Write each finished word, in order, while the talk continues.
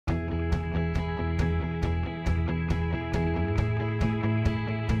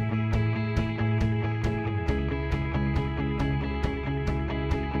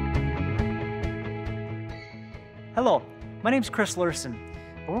Hello, my name is Chris Lurson.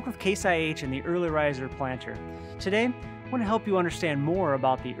 I work with Case IH and the Early Riser Planter. Today, I want to help you understand more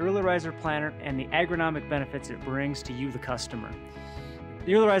about the Early Riser Planter and the agronomic benefits it brings to you, the customer.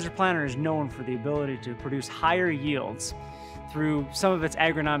 The Early Riser Planter is known for the ability to produce higher yields through some of its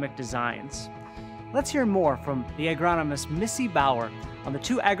agronomic designs. Let's hear more from the agronomist Missy Bauer on the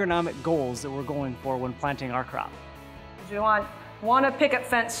two agronomic goals that we're going for when planting our crop. We want a picket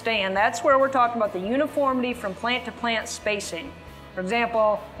fence stand. That's where we're talking about the uniformity from plant to plant spacing. For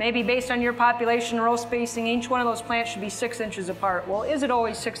example, maybe based on your population row spacing, each one of those plants should be 6 inches apart. Well, is it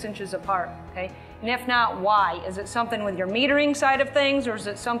always 6 inches apart? Okay? And if not, why? Is it something with your metering side of things, or is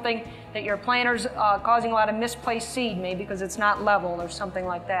it something that your planter's causing a lot of misplaced seed, maybe because it's not level or something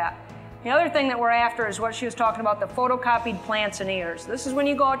like that? The other thing that we're after is what she was talking about, the photocopied plants and ears. This is when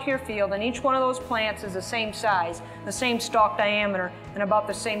you go out to your field and each one of those plants is the same size, the same stalk diameter, and about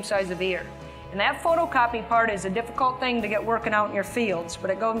the same size of ear. And that photocopy part is a difficult thing to get working out in your fields, but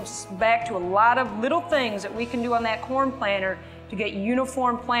it goes back to a lot of little things that we can do on that corn planter to get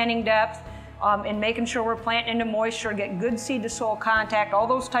uniform planting depth, and making sure we're planting into moisture, get good seed to soil contact, all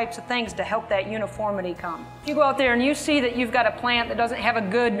those types of things to help that uniformity come. If you go out there and you see that you've got a plant that doesn't have a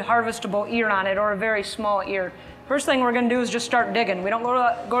good harvestable ear on it or a very small ear, first thing we're going to do is just start digging. We don't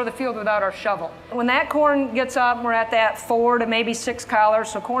go to the field without our shovel. When that corn gets up, we're at that 4 to maybe 6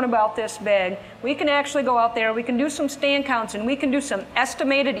 collars, so corn about this big, we can actually go out there, we can do some stand counts, and we can do some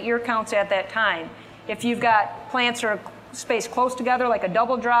estimated ear counts at that time. If you've got plants that are spaced close together like a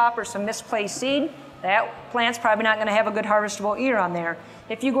double drop or some misplaced seed, that plant's probably not going to have a good harvestable ear on there.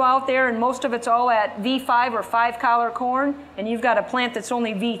 If you go out there and most of it's all at V5 or 5 collar corn, and you've got a plant that's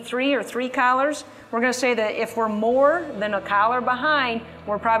only V3 or 3 collars, we're going to say that if we're more than a collar behind,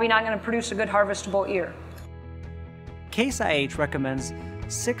 we're probably not going to produce a good harvestable ear. Case IH recommends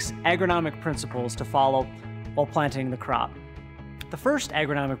 6 agronomic principles to follow while planting the crop. The first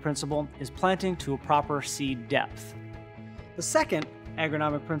agronomic principle is planting to a proper seed depth. The second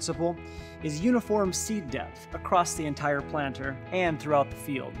agronomic principle is uniform seed depth across the entire planter and throughout the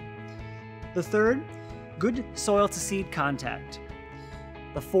field. The third, good soil to seed contact.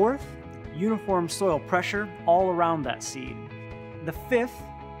 The fourth, uniform soil pressure all around that seed. The fifth,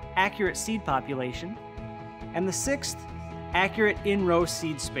 accurate seed population. And the sixth, accurate in-row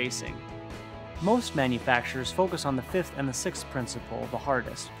seed spacing. Most manufacturers focus on the fifth and the sixth principle the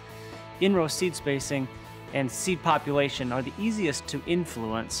hardest. In-row seed spacing and seed population are the easiest to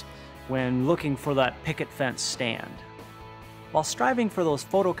influence when looking for that picket fence stand. While striving for those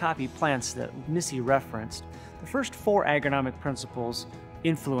photocopy plants that Missy referenced, the first 4 agronomic principles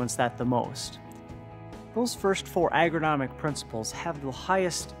influence that the most. Those first 4 agronomic principles have the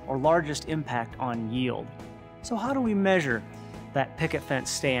highest or largest impact on yield. So how do we measure that picket fence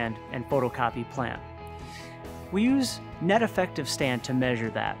stand and photocopy plant? We use net effective stand to measure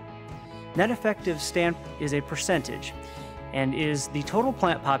that. Net effective stand is a percentage and is the total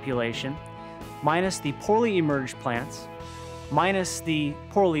plant population minus the poorly emerged plants minus the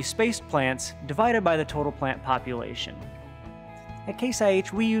poorly spaced plants divided by the total plant population. At Case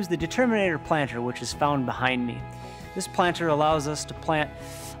IH, we use the Determinator planter, which is found behind me. This planter allows us to plant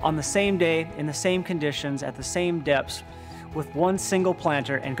on the same day, in the same conditions, at the same depths, with one single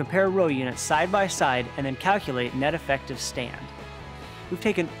planter and compare row units side by side and then calculate net effective stand. We've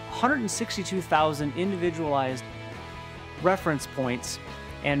taken 162,000 individualized reference points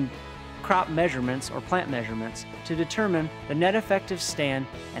and crop measurements or plant measurements to determine the net effective stand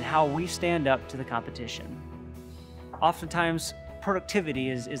and how we stand up to the competition. Oftentimes, productivity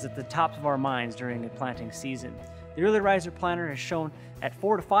is at the top of our minds during a planting season. The Early Riser Planter has shown at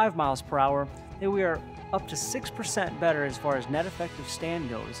 4 to 5 miles per hour that we are up to 6% better as far as net effective stand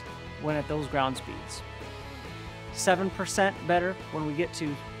goes when at those ground speeds. 7% better when we get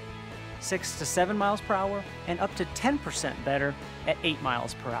to 6 to 7 miles per hour, and up to 10% better at 8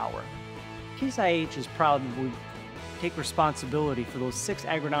 miles per hour. Case IH is proud that we take responsibility for those 6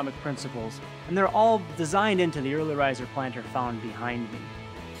 agronomic principles, and they're all designed into the Early Riser Planter found behind me.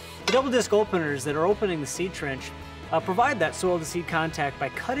 The double disc openers that are opening the seed trench provide that soil to seed contact by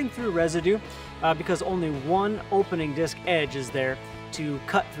cutting through residue because only one opening disc edge is there to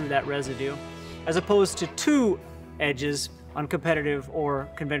cut through that residue, as opposed to 2 edges on competitive or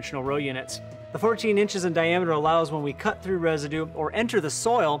conventional row units. The 14 inches in diameter allows when we cut through residue or enter the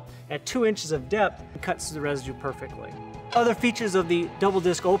soil at 2 inches of depth, it cuts through the residue perfectly. Other features of the double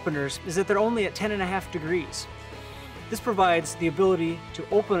disc openers is that they're only at 10.5 degrees. This provides the ability to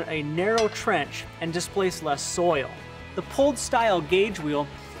open a narrow trench and displace less soil. The pulled style gauge wheel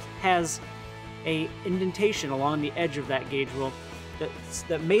has an indentation along the edge of that gauge wheel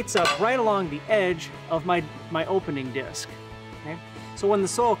that mates up right along the edge of my opening disc. Okay? So when the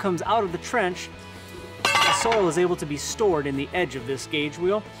soil comes out of the trench, the soil is able to be stored in the edge of this gauge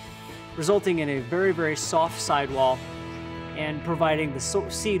wheel, resulting in a very, very soft sidewall and providing the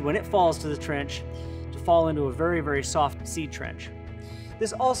seed, when it falls to the trench, to fall into a very, very soft seed trench.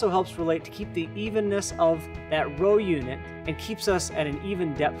 This also helps relate to keep the evenness of that row unit and keeps us at an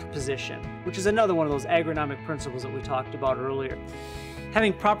even depth position, which is another one of those agronomic principles that we talked about earlier.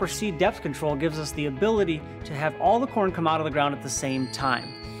 Having proper seed depth control gives us the ability to have all the corn come out of the ground at the same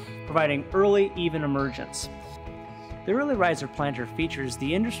time, providing early, even emergence. The Early Riser planter features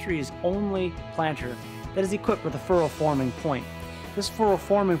the industry's only planter that is equipped with a furrow forming point. This furrow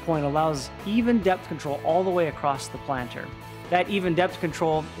forming point allows even depth control all the way across the planter. That even depth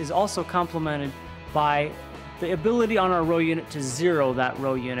control is also complemented by the ability on our row unit to zero that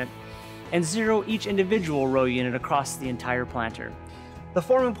row unit and zero each individual row unit across the entire planter. The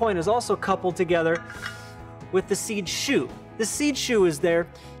forming point is also coupled together with the seed shoe. The seed shoe is there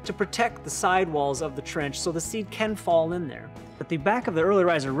to protect the sidewalls of the trench so the seed can fall in there. But the back of the Early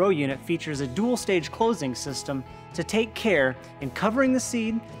Riser row unit features a dual stage closing system to take care in covering the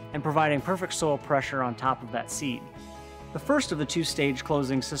seed and providing perfect soil pressure on top of that seed. The first of the two-stage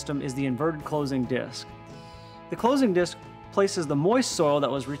closing system is the inverted closing disc. The closing disc places the moist soil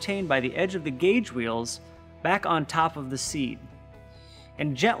that was retained by the edge of the gauge wheels back on top of the seed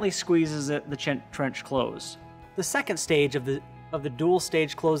and gently squeezes the trench closed. The second stage of the dual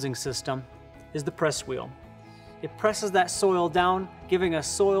stage closing system is the press wheel. It presses that soil down, giving us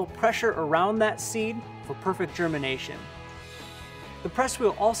soil pressure around that seed for perfect germination. The press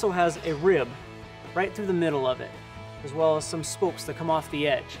wheel also has a rib right through the middle of it, as well as some spokes that come off the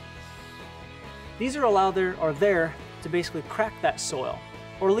edge. These are there to basically crack that soil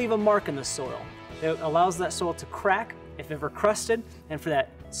or leave a mark in the soil. It allows that soil to crack if ever crusted and for that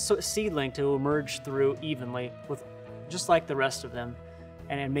seedling to emerge through evenly with just like the rest of them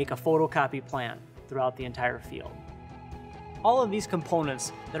and make a photocopy plant throughout the entire field. All of these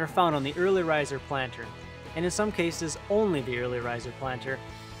components that are found on the Early Riser planter, and in some cases only the Early Riser planter,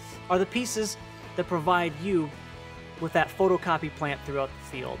 are the pieces that provide you with that photocopy plant throughout the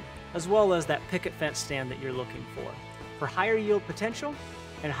field, as well as that picket fence stand that you're looking for higher yield potential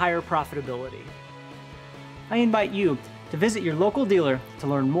and higher profitability. I invite you to visit your local dealer to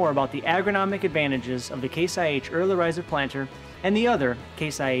learn more about the agronomic advantages of the Case IH Early Riser planter and the other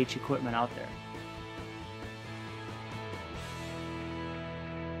Case IH equipment out there.